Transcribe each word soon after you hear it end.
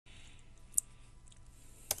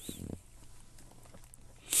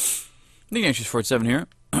The Anxious 47 here.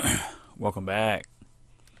 Welcome back.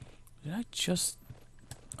 Did I just...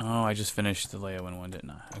 Oh, I just finished the Leowin one,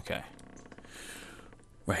 didn't I? Okay.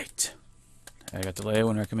 Right. I got the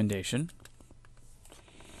Leowin recommendation.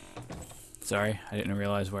 Sorry, I didn't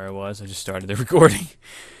realize where I was. I just started the recording.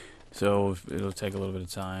 So it'll take a little bit of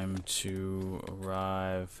time to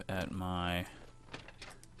arrive at my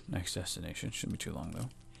next destination. Shouldn't be too long, though.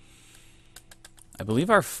 I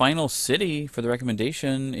believe our final city for the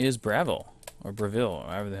recommendation is Bravil. Or Breville,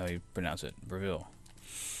 or however the hell you pronounce it. Breville.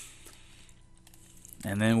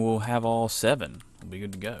 And then we'll have all 7. We'll be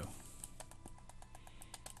good to go.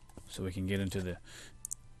 So we can get into the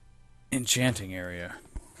enchanting area.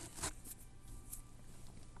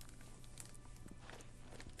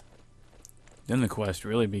 Then the quest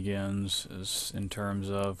really begins is in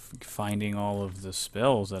terms of finding all of the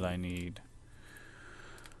spells that I need.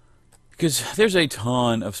 Because there's a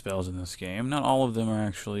ton of spells in this game. Not all of them are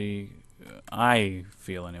actually, I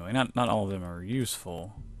feel anyway, not all of them are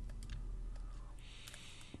useful.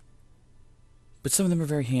 But some of them are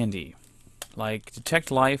very handy. Like,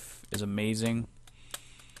 Detect Life is amazing.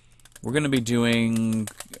 We're going to be doing,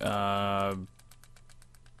 I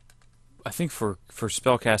think for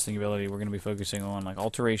spellcasting ability, we're going to be focusing on, like,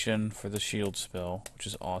 Alteration for the shield spell, which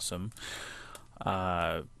is awesome.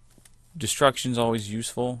 Destruction's always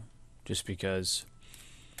useful, just because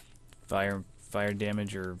fire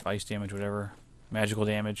damage or ice damage, whatever. Magical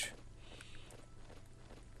damage.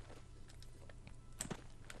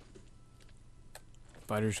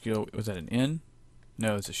 Fighter's Guild, was that an inn?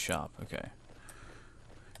 No, it's a shop. Okay.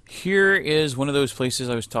 Here is one of those places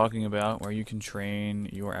I was talking about where you can train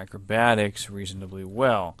your acrobatics reasonably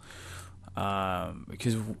well.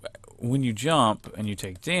 Because when you jump and you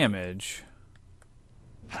take damage,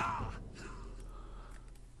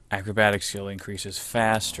 acrobatic skill increases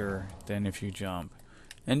faster than if you jump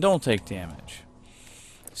and don't take damage.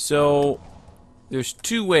 So there's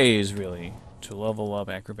 2 ways really to level up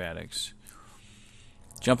acrobatics.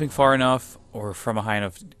 Jumping far enough or from a high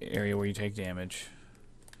enough area where you take damage,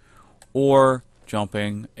 or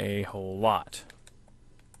jumping a whole lot.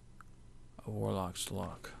 A warlock's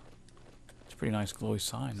luck. It's a pretty nice glowy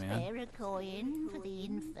sign, man. Spare a coin for the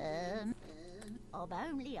infirm. I've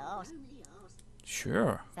only asked.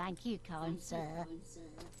 Sure. Thank you, kind sir.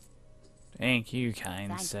 Thank you,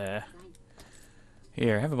 kind sir.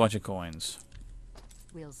 Here, have a bunch of coins.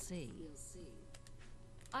 We'll see.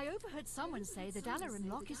 I overheard someone say the Dalaran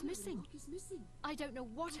lock is missing. I don't know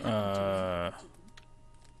what happened to it.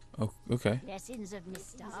 Oh, okay. Blessings of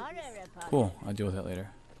Mistara upon Cool. I'll deal with that later.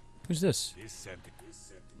 Who's this?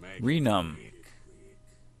 Renum.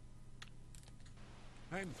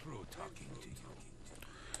 I'm through talking to you.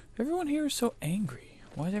 Everyone here is so angry.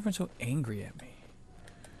 Why is everyone so angry at me?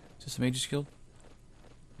 Is this a Mage's Guild?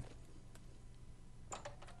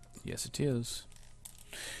 Yes, it is.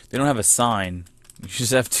 They don't have a sign. You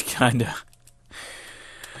just have to kind of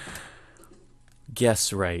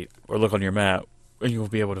guess right, or look on your map, and you'll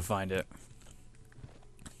be able to find it.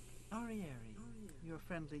 Arieri, your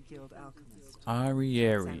friendly guild alchemist.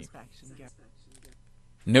 Arieri. Satisfaction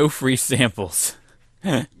No free samples.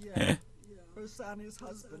 Yeah. Ursania's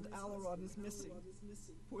husband, Alaron, is missing.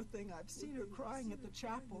 Poor thing, I've seen her crying at the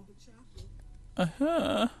chapel.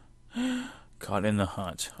 Uh-huh. Caught in the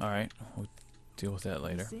hunt. Alright, we'll deal with that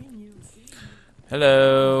later. Seeing you.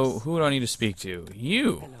 Hello. Who do I need to speak to?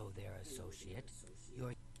 You. Hello there, associate.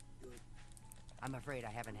 I'm afraid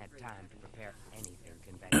I haven't had time to prepare anything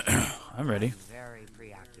conventional. I'm ready. I'm very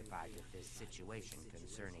preoccupied with this situation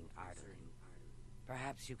concerning Ardeline.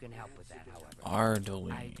 Perhaps you can help with that, however. I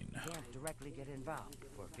Ardeline. can't directly get involved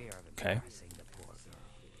for fear of Okay. embarrassing the poor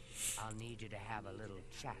girl. I'll need you to have a little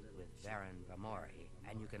chat with Baron Vamori,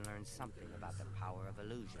 and you can learn something about the power of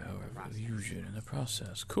illusion. Power of illusion in the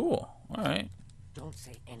process. Cool. Alright. Don't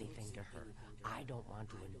say anything to her. I don't want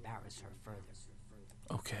to embarrass her further.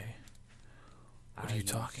 Okay. What are you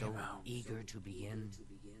talking about? Eager to begin?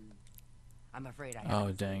 I'm afraid I Oh,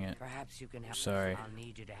 haven't. dang it. Perhaps you can help. Sorry. I'll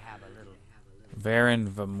need you to have a little. Baron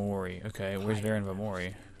Vamori. Okay, where's Baron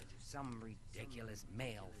Vamori? Some ridiculous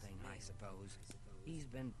male thing, I suppose. He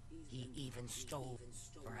even stole.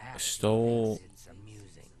 Perhaps Stole. it's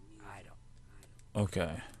amusing. I don't.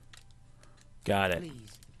 Okay. Got it.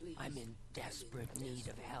 Please, I'm in desperate need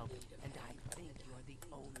of help, and I think you're the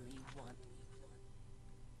only one.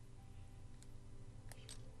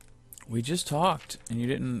 We just talked, and you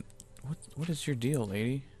didn't... What is your deal,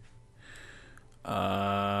 lady?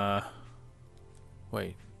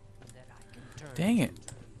 Wait. That I can turn Dang it.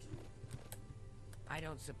 I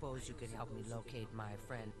don't suppose you could help me locate my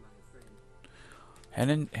friend.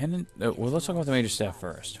 Well, let's talk about the major staff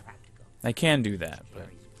first. I can do that, but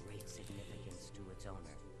Carries great significance to its owner.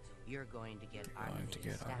 You're going to get going to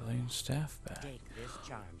get staff Arlene's staff back. Take this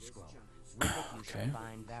charm scroll. With it, you Okay. shall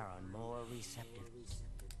find Baron more receptive.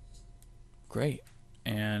 Great.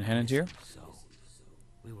 And Henantier? So,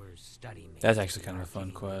 we were study mates That's actually at kind of a fun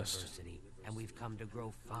Arcane quest. University, and we've come to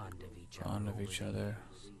grow fond of each other. Fond of over each the other. years.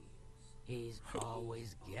 He's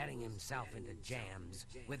always getting himself into jams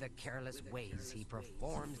with the careless ways he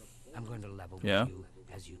performs. I'm going to level Yeah. with you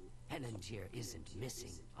as you. Henantier isn't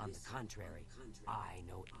missing. On the contrary, I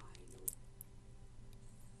know.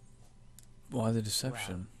 Why the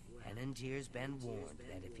deception? Henantier's been warned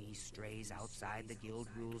that if he strays outside the guild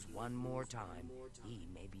rules one more time, he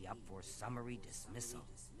may be up for summary dismissal.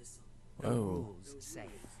 The Whoa. rules say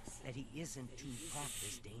that he isn't to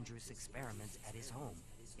practice dangerous experiments at his home.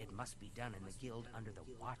 It must be done in the guild under the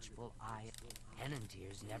watchful eye.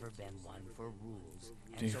 Henantier's never been one for rules.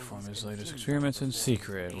 Do you so perform he's his latest continued experiments in to perform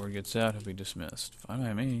secret. Word gets out, he'll be dismissed. Fine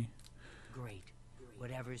by me. Great.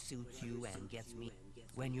 Whatever suits you and gets me.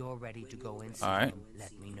 When you're ready to go and see All right. him,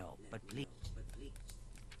 let me know. But please.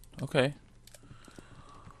 Okay.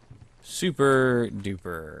 Super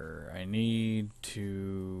duper. I need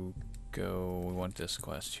to go. We want this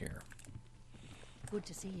quest here. Good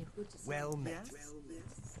to see you. Well met.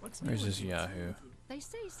 What's Where's new this with you? Yahoo? They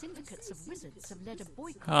say syndicates of wizards have led a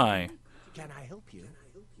boycott. Hi. Can I help you?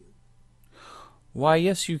 Why,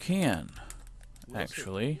 yes, you can.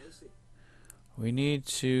 Actually, we need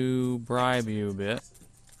to bribe you a bit.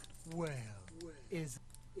 Well,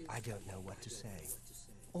 I don't know what to say.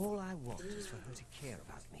 All I want is for her to care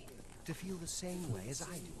about me, to feel the same way as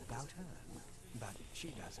I do about her. But she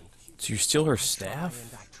doesn't. So you're still her I try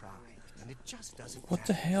staff? and I try, and it just doesn't What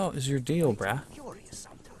the happen. hell is your deal, Makes me brah? Furious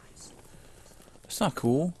sometimes. That's not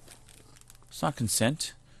cool. It's not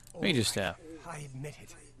consent. Make your All staff. right, I admit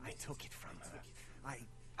it. I took it from her.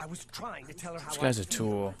 I was trying to tell her how This guy's I a feel.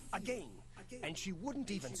 tool. Again. And she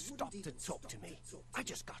wouldn't even stop to talk to me. I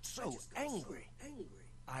just got so angry.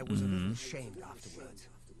 I was a little ashamed afterwards.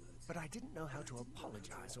 But I didn't know how to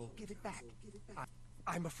apologize or give it back.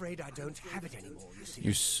 I'm afraid I don't have it anymore, you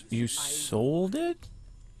see. You sold it?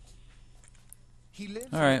 He lives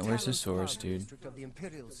All right, in the where's the Talon source, Plaza dude? district of the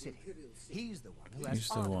Imperial City. He's the one who He's has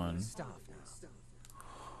the Arden one. on staff now.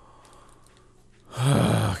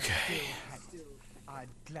 Okay. I'd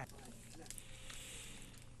glad.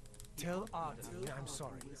 Tell Arden I'm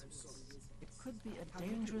sorry. It could be a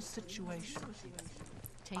dangerous situation.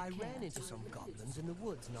 Take I care. ran into some goblins in the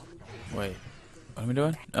woods not long ago. Wait. What am I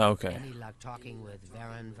doing? Oh, okay. Any luck talking with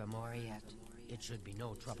Baron Vamori yet? It should be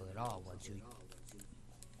no trouble at all once you.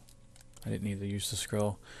 I didn't need to use the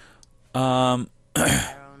scroll. Baron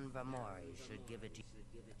Vamori should give it to you.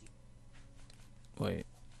 Wait.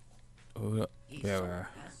 Oh, He's yeah, so- where?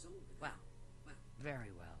 Well,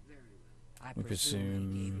 very well. I We presume he gave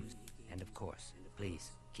presume. you. And of course, please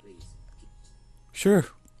keep. Sure.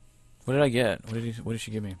 What did I get? What did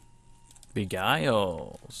she give me?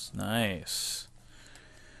 Beguiles. Nice.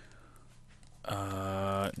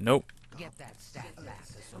 Nope. Get that stat back,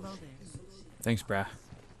 associate. Thanks, brah.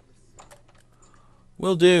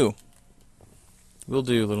 Will do. Will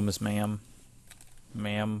do, little Miss Ma'am.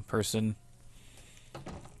 Ma'am person.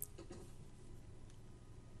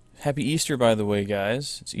 Happy Easter, by the way,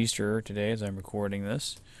 guys. It's Easter today as I'm recording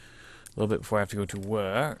this. A little bit before I have to go to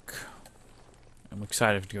work. I'm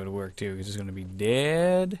excited to go to work, too, because it's going to be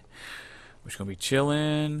dead. We're just going to be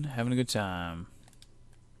chilling, having a good time.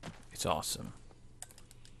 It's awesome.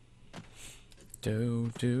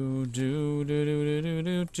 Do, do, do, do, do, do,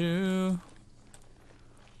 do, do.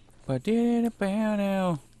 But did it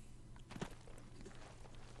now?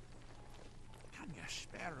 Can you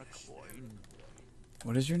spare a coin?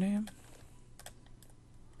 What is your name?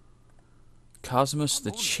 Cosmos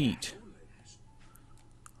the Cheat.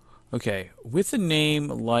 Okay, with a name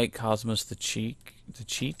like Cosmos the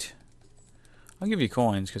Cheat, I'll give you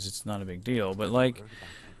coins because it's not a big deal. But like,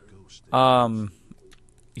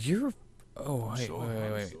 you're. Oh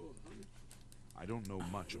wait. I don't know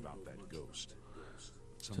much about that ghost.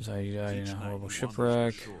 Since I died in Each a night horrible he wanders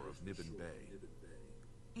shipwreck. the shore of Nibbin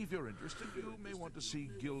Bay. If you're interested, you may want to see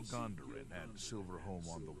Gil Gondarin and Silverhome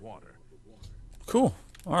on the Water. Cool.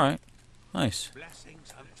 All right. Nice.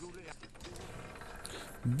 Blessings of Julia.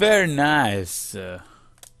 Very nice. Did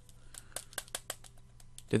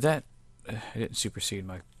that? It didn't supersede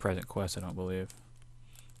my present quest. I don't believe.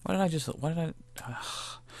 Why did I just? Why did I?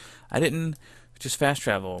 I didn't just fast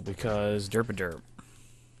travel because derp-a-derp.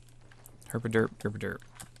 Herp-a-derp, derp-a-derp.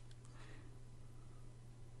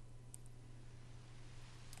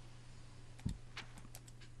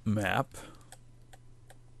 Map.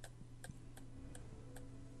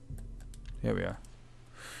 Here we are.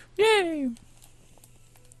 Yay!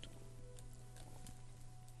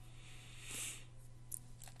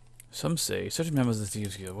 Some say such members of the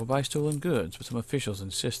Thieves Guild will buy stolen goods, but some officials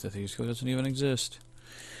insist the Thieves Guild doesn't even exist.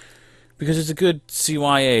 Because it's a good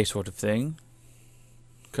CYA sort of thing.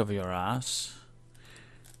 Cover your ass.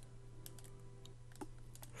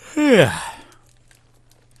 Yeah.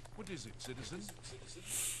 What is it, citizen?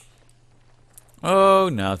 Oh,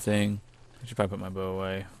 nothing. I should probably put my bow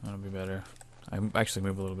away. That'll be better. I actually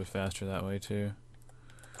move a little bit faster that way too.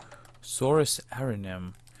 Saurus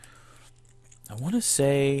Aranim. I want to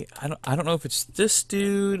say I don't know if it's this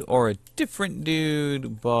dude or a different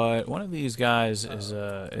dude, but one of these guys is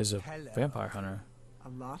a vampire hunter. A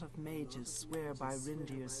lot of mages swear by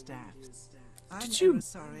Rindir's staff. I'm Did you-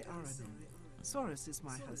 sorry, Aranim. Saurus is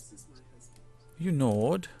my husband. You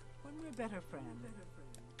nod. When we're better friends.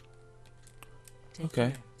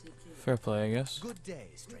 Okay. Fair play, I guess. Good day,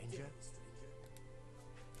 stranger.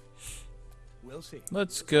 We'll see.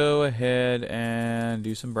 Let's go ahead and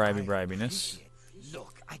do some bribiness.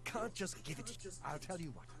 Look, I can't just give it to you. I'll tell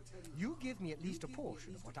you what. You give me at least a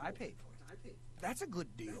portion of what I paid for it. That's a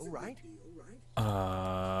good deal, right?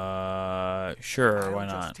 Sure, I'll why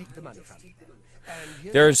just not? take the money from you.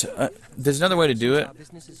 And here's There's another way to do it. our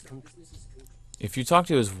business is concluded. If you talk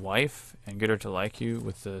to his wife and get her to like you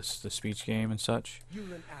with the speech game and such, You're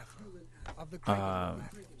an athlete of the great Lord.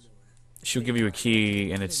 she'll give you a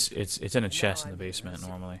key, and it's in a chest in the basement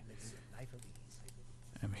normally.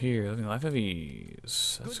 I'm here, living life of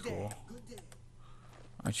ease. That's cool.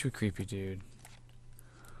 Aren't you a creepy dude?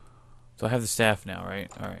 So I have the staff now,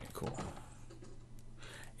 right? All right, cool.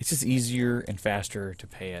 It's just easier and faster to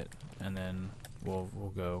pay it, and then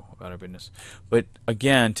we'll go about our business. But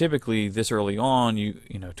again, typically this early on, you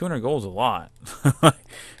know, 200 gold is a lot.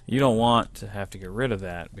 You don't want to have to get rid of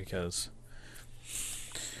that because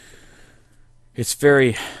it's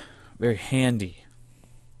very, very handy.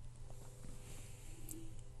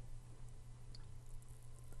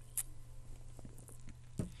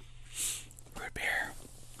 Bird beer.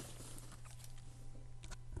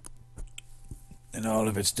 And all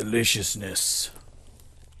of its deliciousness.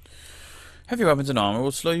 Heavy weapons and armor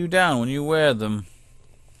will slow you down when you wear them.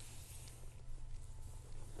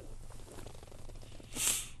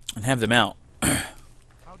 And have them out. How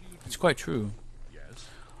do you do? It's quite true. Yes.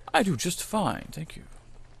 I do just fine, thank you.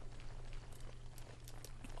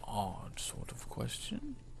 Odd sort of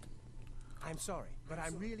question. I'm sorry, but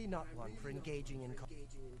I'm really not one for engaging in...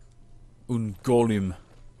 Ungolim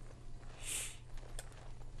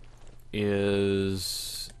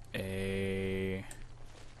is a...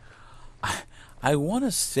 I want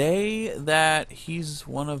to say that he's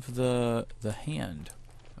one of the Hand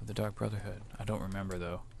of the Dark Brotherhood. I don't remember,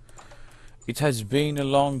 though. It has been a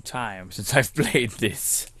long time since I've played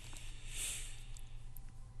this.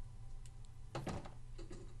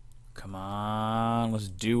 Come on, let's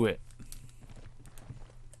do it.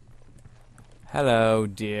 Hello,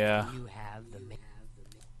 dear. You have the...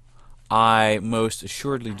 I most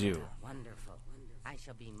assuredly do. Wonderful. I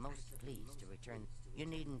shall be most pleased to return. You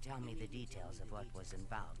needn't tell me the details of what was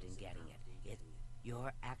involved in getting it.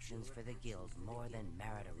 Your actions for the guild more than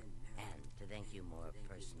merit a... And to thank you more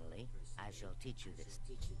personally, I shall teach you this.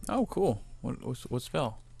 Oh, cool. What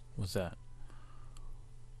spell was that?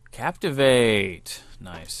 Captivate.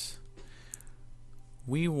 Nice.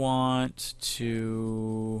 We want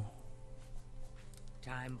to...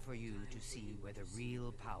 Time for you to see where the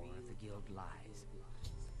real power of the guild lies.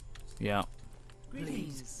 Yeah.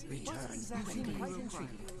 Please return.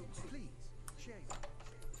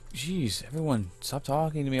 Jeez, everyone, stop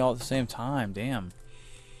talking to me all at the same time. Damn.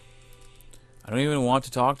 I don't even want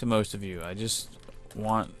to talk to most of you. I just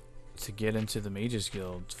want to get into the Mages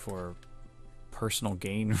Guild for personal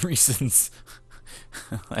gain reasons.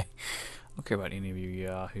 Like, I don't care about any of you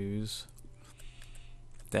yahoos.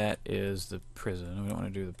 That is the prison. We don't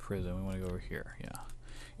want to do the prison. We want to go over here. Yeah.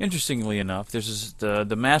 Interestingly enough, there's this,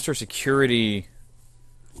 the master security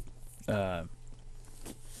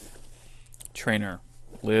trainer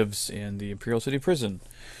lives in the Imperial City Prison.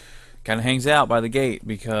 Kind of hangs out by the gate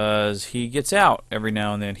because he gets out every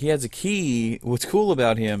now and then. He has a key. What's cool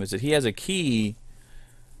about him is that he has a key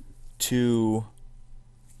to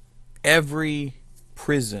every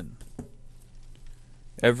prison.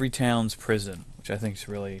 Every town's prison, which I think is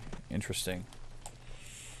really interesting.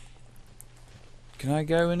 Can I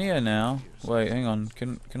go in here now? Wait, hang on.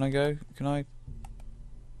 Can I go? Can I?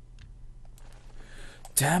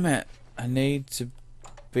 Damn it! I need to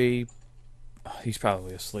be... Oh, he's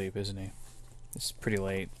probably asleep, isn't he? It's pretty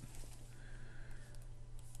late.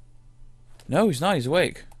 No, he's not. He's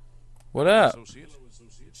awake. What up? Associate,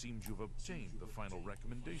 seems you've obtained the final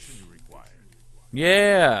recommendation you required.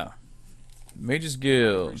 Yeah. Mage's I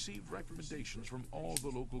Guild. received recommendations from all the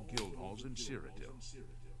local guild halls in Cyrodiil.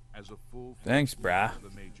 As a full Thanks, brah. of the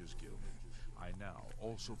Mages Guild, I now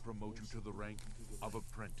also promote you to the rank of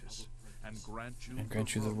apprentice and grant you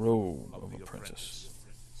the robe of of the apprentice.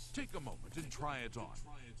 Take a moment and try it on.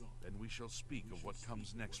 Then we shall speak of what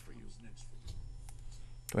comes next for you.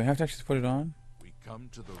 Do I have to actually put it on? We come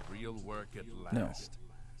to the real work at last.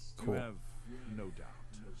 No. Cool. You have, no doubt,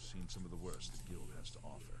 seen some of the worst the guild has to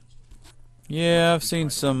offer. Yeah, I've seen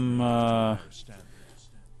some, They are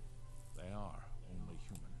only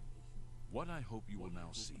human. What I hope you will now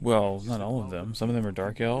see. well, not all of them. Some of them are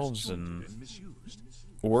dark elves and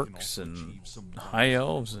orcs and high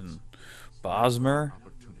elves and Bosmer.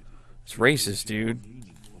 It's racist, dude.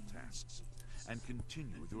 And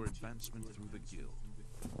continue your advancement through the guild.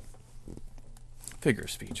 Figure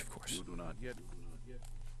of speech, of course. You do not yet.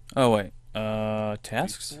 Oh, wait.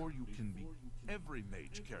 Tasks? Before you can be, every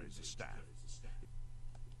mage carries a staff. Staff,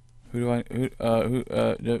 Wood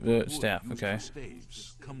used okay. for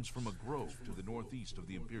staves comes from a grove to the northeast of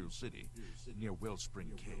the Imperial City, near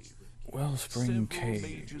Wellspring Cave. Wellspring Several Cave.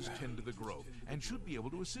 mages tend to the grove and should be able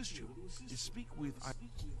to assist you. Speak with.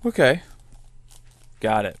 Okay.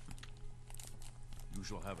 Got it. You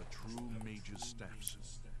shall have a true mage's staff soon.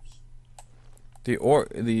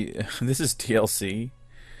 This is DLC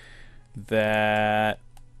that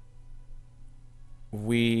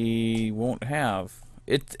we won't have.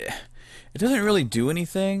 It doesn't really do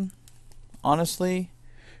anything, honestly.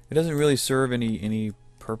 It doesn't really serve any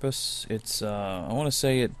purpose. It's I want to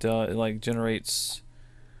say it like generates.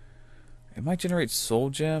 It might generate soul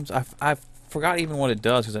gems. I forgot even what it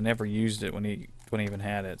does because I never used it when I even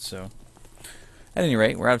had it. So at any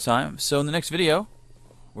rate, we're out of time. So in the next video,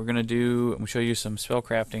 I'm gonna show you some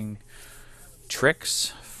spellcrafting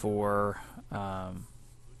tricks for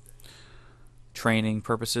training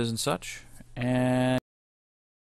purposes and such. And